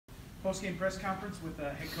Postgame press conference with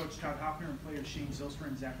head coach Todd Hoffner and players Shane Zylstra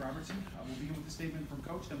and Zach Robertson. We'll begin with a statement from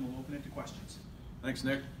coach, then we'll open it to questions. Thanks,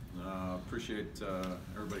 Nick. Appreciate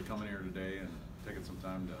everybody coming here today and taking some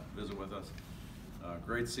time to visit with us.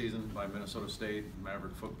 Great season by Minnesota State,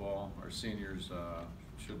 Maverick football. Our seniors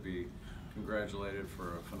should be congratulated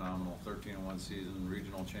for a phenomenal 13-1 season,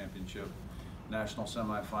 regional championship, national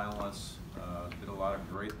semi-finalists. Did a lot of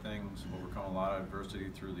great things, overcome a lot of adversity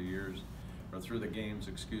through the years, or through the games,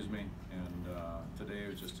 excuse me. And today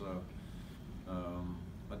was just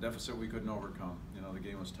a deficit we couldn't overcome. You know, the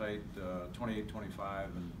game was tight, 28-25,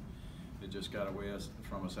 and it just got away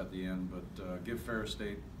from us at the end. But give Ferris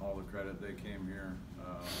State all the credit. They came here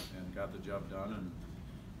and got the job done, and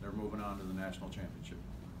they're moving on to the national championship.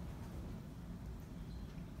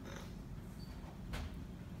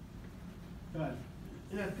 God,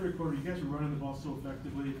 in that third quarter, you guys were running the ball so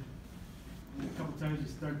effectively. And a couple times you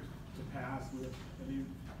start to pass. I mean,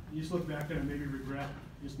 you just look back at it and maybe regret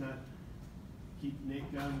just not keep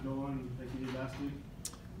Nate down going like you did last week.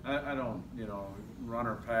 I don't, you know, run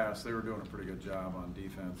or pass. They were doing a pretty good job on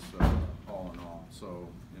defense, all in all. So,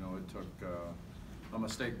 you know, it took a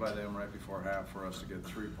mistake by them right before half for us to get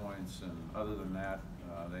 3 points, and other than that,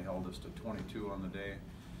 they held us to 22 on the day.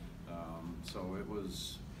 So it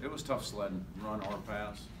was tough sledding, run or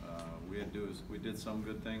pass. We did some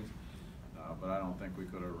good things, but I don't think we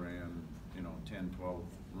could have ran, you know, 10, 12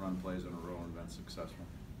 run plays in a row and been successful.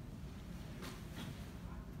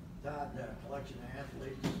 Todd, collection of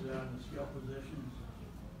athletes on the skill positions,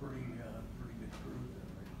 pretty good crew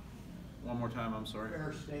there. One more time, I'm sorry.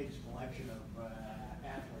 Ferris State's collection of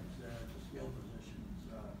athletes there at the skill positions,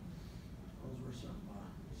 those were some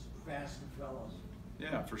fast fellows.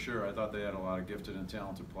 Yeah, for sure. I thought they had a lot of gifted and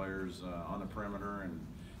talented players on the perimeter, and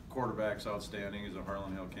quarterback's outstanding. He's a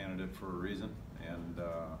Harlan Hill candidate for a reason. And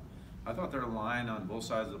I thought their line on both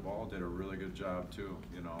sides of the ball did a really good job too.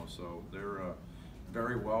 You know, so they're a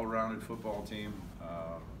very well-rounded football team.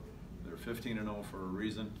 They're 15-0 for a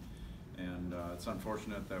reason, and it's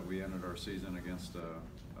unfortunate that we ended our season against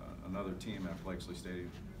another team at Blakesley Stadium.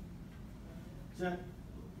 Zach,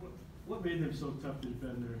 what made them so tough to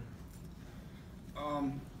defend there?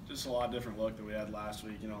 Just a lot different look than we had last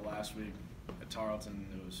week. You know, last week at Tarleton,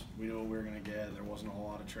 we knew what we were going to get. There wasn't a whole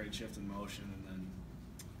lot of trade shift in motion, and then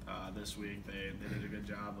this week they did a good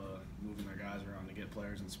job of moving their guys around to get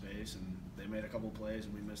players in space, and they made a couple plays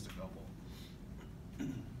and we missed a couple.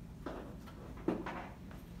 You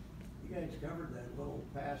guys covered that little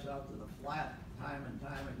pass out to the flat time and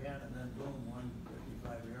time again, and then boom,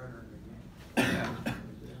 155-yarder in the game.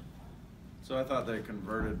 So I thought they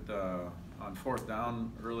converted on fourth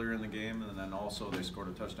down earlier in the game, and then also they scored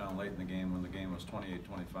a touchdown late in the game when the game was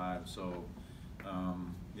 28-25. So,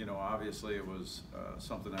 you know, obviously it was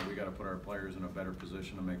something that we got to put our players in a better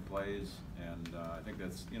position to make plays, and I think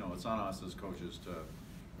that's, you know, it's on us as coaches to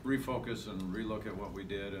refocus and relook at what we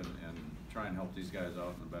did and try and help these guys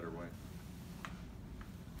out in a better way.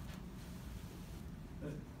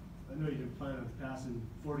 I know you didn't plan on passing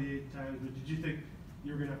 48 times, but did you think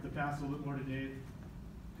you were going to have to pass a little bit more today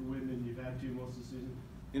to win than you've had to most of the season?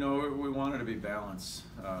 You know, we wanted to be balanced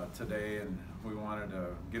today, and we wanted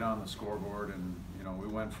to get on the scoreboard, and, you know, we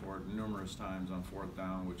went for it numerous times on fourth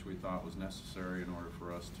down, which we thought was necessary in order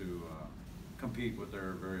for us to compete with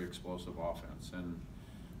their very explosive offense. And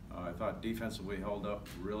I thought defensively held up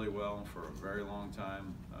really well for a very long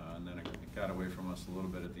time, and then it got away from us a little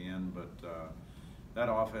bit at the end, but that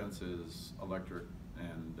offense is electric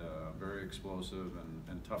and very explosive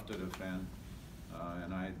and tough to defend.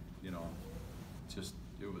 And you know,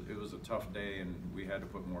 it was a tough day, and we had to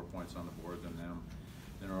put more points on the board than them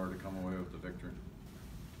in order to come away with the victory.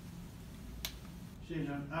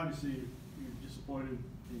 Shane, obviously you're disappointed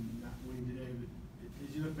in not winning today, but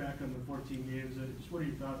as you look back on the 14 games, just what are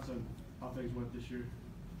your thoughts on how things went this year?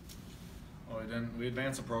 Well, we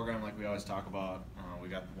advanced the program like we always talk about. We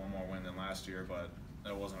got one more win than last year, but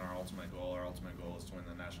that wasn't our ultimate goal. Our ultimate goal is to win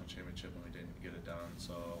the national championship, and we didn't get it done.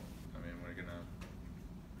 So, I mean, we're going to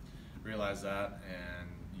realize that and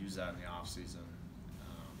use that in the off season,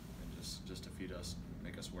 and just to feed us and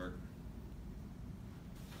make us work.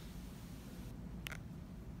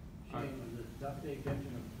 Shane, was it a tough day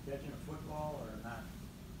catching a football, or not,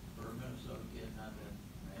 for a Minnesota kid? Not that.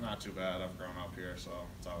 Right? Not too bad. I've grown up here, so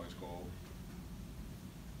it's always cold.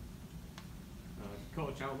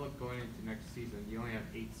 Coach, outlook going into next season. You only have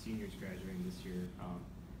 8 seniors graduating this year.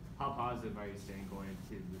 How positive are you staying going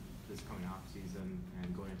into this coming off season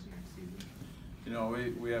and going into next season? You know,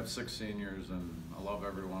 we have 6 seniors, and I love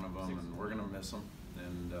every one of them, and we're going to miss them.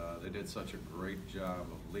 And they did such a great job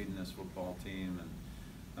of leading this football team, and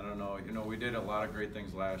I don't know, you know, we did a lot of great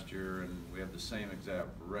things last year, and we have the same exact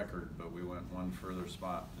record, but we went one further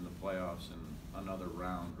spot in the playoffs and another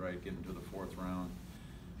round, right, getting to the 4th round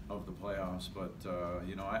of the playoffs. But,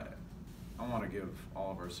 you know, I want to give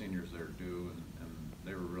all of our seniors their due, and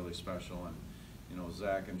they were really special. And, you know,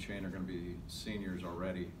 Zach and Shane are going to be seniors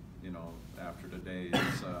already, you know, after today.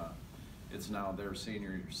 It's now their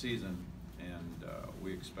senior season, and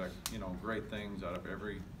we expect, you know, great things out of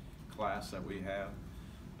every class that we have.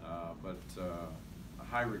 But a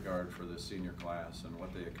high regard for this senior class and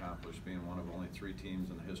what they accomplished, being one of only 3 teams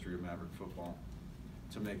in the history of Maverick football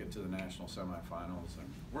to make it to the national semifinals.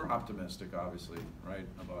 And we're optimistic, obviously, right,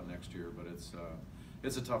 about next year, but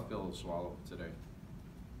it's a tough pill to swallow today.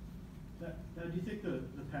 Now, do you think the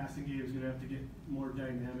passing game is going to have to get more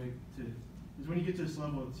dynamic because when you get to this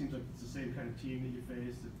level, it seems like it's the same kind of team that you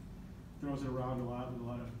face that throws it around a lot with a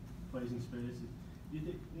lot of plays in space. Do you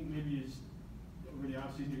think maybe over the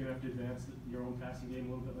offseason you're going to have to advance your own passing game a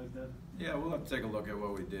little bit like that? Yeah, we'll have to take a look at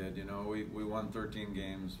what we did. You know, we won 13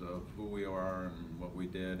 games of who we are and what we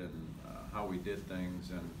did and how we did things.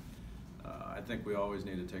 And I think we always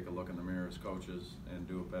need to take a look in the mirror as coaches and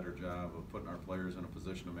do a better job of putting our players in a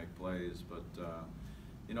position to make plays. But,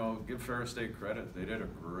 you know, give Ferris State credit. They did a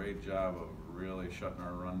great job of really shutting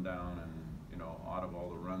our run down. And, you know, out of all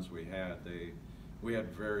the runs we had, we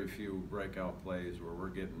had very few breakout plays where we're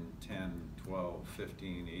getting 10, 12,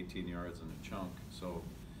 15, 18 yards in a chunk. So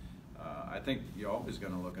I think you're always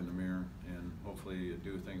going to look in the mirror and hopefully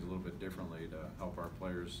do things a little bit differently to help our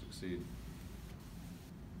players succeed.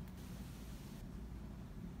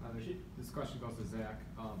 This question goes to Zach.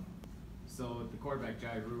 So the quarterback,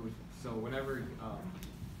 Jai Root, so whenever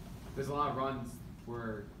there's a lot of runs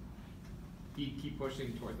where he'd keep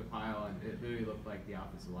pushing towards the pile and it really looked like the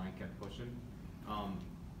offensive line kept pushing.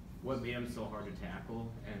 What made him so hard to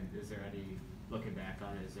tackle, and is there any, looking back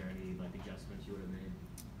on it, is there any like adjustments you would have made?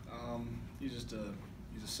 He's a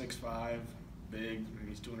 6'5", big, and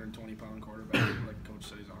he's 220-pound quarterback. Like Coach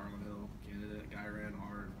said, he's a Harlan Hill candidate. Guy ran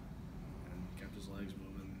hard and kept his legs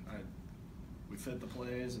moving. We fit the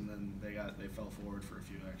plays, and then they fell forward for a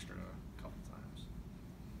few extra couple times.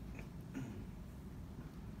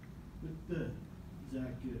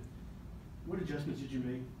 Zach, what adjustments did you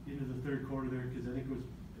make into the 3rd quarter there? Because I think it was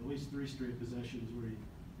at least 3 straight possessions where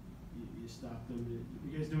you stopped them.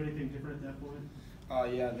 Did you guys do anything different at that point?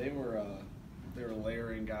 Yeah, they were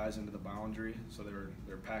layering guys into the boundary, so they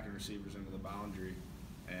were packing receivers into the boundary,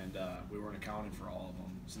 and we weren't accounting for all of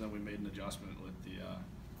them. So then we made an adjustment with the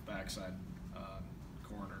backside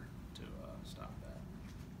corner to stop that.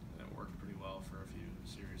 And it worked pretty well for a few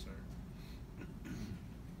series there.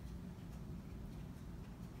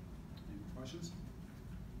 Any questions?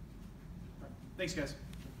 All right. Thanks, guys.